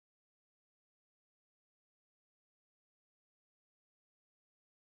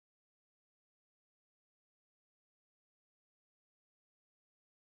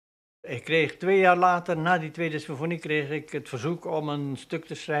Ik kreeg 2 jaar later, na die tweede symfonie, kreeg ik het verzoek om een stuk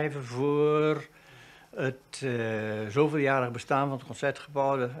te schrijven voor het zoveeljarig bestaan van het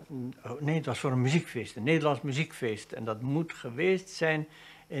Concertgebouw. Nee, het was voor een muziekfeest, een Nederlands muziekfeest. En dat moet geweest zijn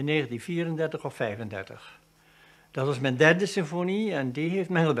in 1934 of 35. Dat was mijn derde symfonie en die heeft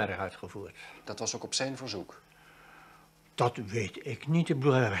Mengelberg uitgevoerd. Dat was ook op zijn verzoek? Dat weet ik niet. Ik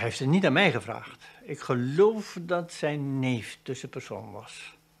bedoel, hij heeft het niet aan mij gevraagd. Ik geloof dat zijn neef tussenpersoon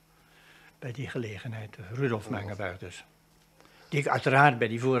was. Bij die gelegenheid, Rudolf Mengelberg dus. Die ik uiteraard bij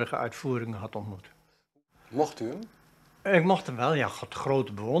die vorige uitvoeringen had ontmoet. Mocht u hem? Ik mocht hem wel, ja, ik had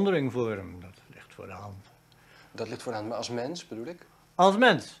grote bewondering voor hem. Dat ligt voor de hand. Dat ligt voor de hand, maar als mens bedoel ik? Als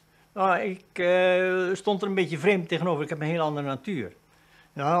mens? Nou, ik stond er een beetje vreemd tegenover. Ik heb een heel andere natuur.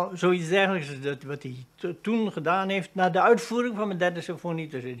 Nou, zoiets dergelijks is dat wat hij toen gedaan heeft, na de uitvoering van mijn derde symfonie.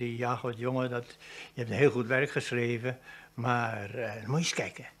 Dus die, ja, goed jongen, je hebt een heel goed werk geschreven, maar moet je eens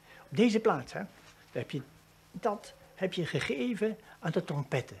kijken. Op deze plaats, hè, dat heb je gegeven aan de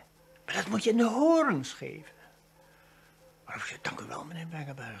trompetten. Maar dat moet je in de hoorns geven. Maar ik zei, dank u wel, meneer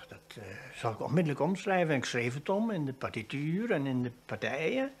Mengelberg, dat zal ik onmiddellijk omschrijven. En ik schreef het om in de partituur en in de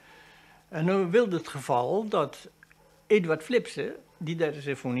partijen. En nu wilde het geval dat Eduard Flipsen die derde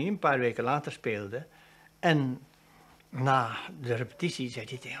symfonie een paar weken later speelde. En na de repetitie zei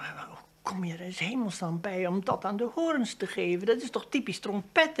hij tegen mij, hoe kom je er eens hemelsnaam bij om dat aan de hoorns te geven? Dat is toch typisch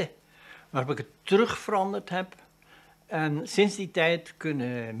trompetten? Waarop ik het terugveranderd heb. En sinds die tijd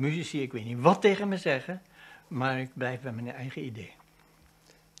kunnen muzici, ik weet niet wat tegen me zeggen, maar ik blijf bij mijn eigen idee.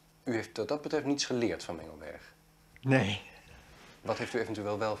 U heeft wat dat betreft niets geleerd van Mengelberg? Nee. Wat heeft u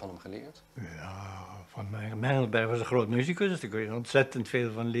eventueel wel van hem geleerd? Ja, van Mengelberg was een groot muzikus, dus daar kun je ontzettend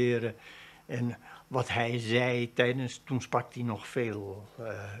veel van leren. En wat hij zei toen sprak hij nog veel,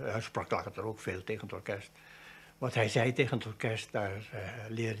 hij sprak later ook veel tegen het orkest. Wat hij zei tegen het orkest, daar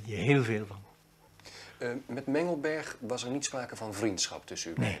leerde je heel veel van. Met Mengelberg was er niet sprake van vriendschap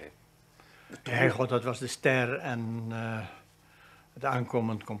tussen u beiden? Nee, god, dat was de ster en het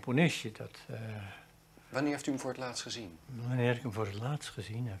aankomend componistje. Wanneer heeft u hem voor het laatst gezien? Wanneer ik hem voor het laatst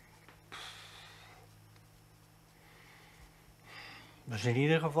gezien heb? Dat is in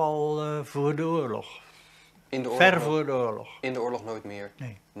ieder geval voor de oorlog. In de oorlog Ver voor de oorlog. In de oorlog nooit meer?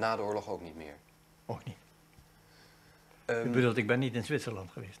 Nee. Na de oorlog ook niet meer? Ook niet. Ik bedoel, ik ben niet in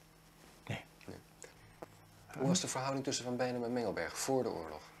Zwitserland geweest. Nee. Hoe was de verhouding tussen Van Beinum en Mengelberg voor de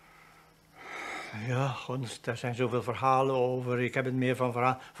oorlog? Ja, goed, daar zijn zoveel verhalen over. Ik heb het meer van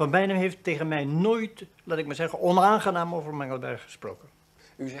verhalen. Van Beinum heeft tegen mij nooit, laat ik maar zeggen, onaangenaam over Mengelberg gesproken.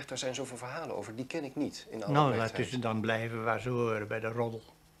 U zegt, er zijn zoveel verhalen over. Die ken ik niet in alle Nou, laten ze dan blijven waar ze horen, bij de roddel.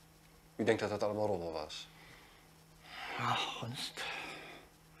 U denkt dat het allemaal roddel was? Ah, gunst.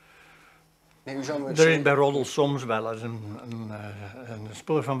 Nee, u zou me er is bij roddel soms wel eens een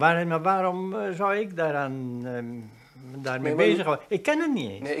spoor van waarheid, maar waarom zou ik daarmee bezig houden? Ik ken het niet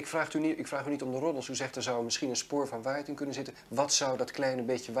eens. Nee, ik vraag u niet om de roddels. U zegt, er zou misschien een spoor van waarheid in kunnen zitten. Wat zou dat kleine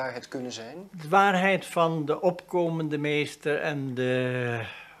beetje waarheid kunnen zijn? De waarheid van de opkomende meester en de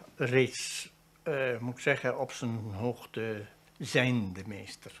reeds, moet ik zeggen, op zijn hoogte zijnde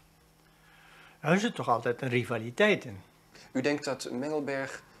meester. Daar zit toch altijd een rivaliteit in. U denkt dat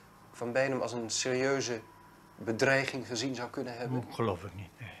Mengelberg Van Beinum als een serieuze bedreiging gezien zou kunnen hebben? Dat geloof ik niet,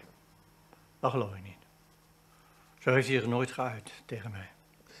 nee. Dat geloof ik niet. Zo heeft hij zich nooit geuit tegen mij.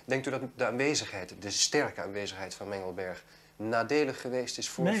 Denkt u dat de aanwezigheid, de sterke aanwezigheid van Mengelberg, nadelig geweest is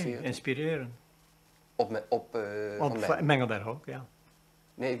voor Veertig? Nee, inspirerend. Op Mengelberg ook, ja.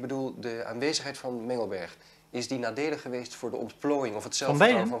 Nee, ik bedoel, de aanwezigheid van Mengelberg, is die nadelig geweest voor de ontplooiing of het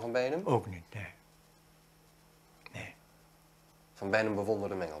zelfvertrouwen van Van Beinum? Ook niet, nee. Nee. Van Beinum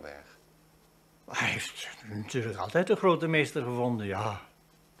bewonderde Mengelberg. Hij heeft natuurlijk altijd een grote meester gevonden, ja.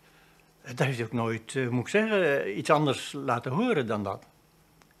 Dat heeft hij ook nooit, moet ik zeggen, iets anders laten horen dan dat.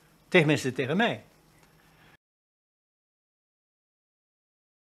 Tenminste tegen mij.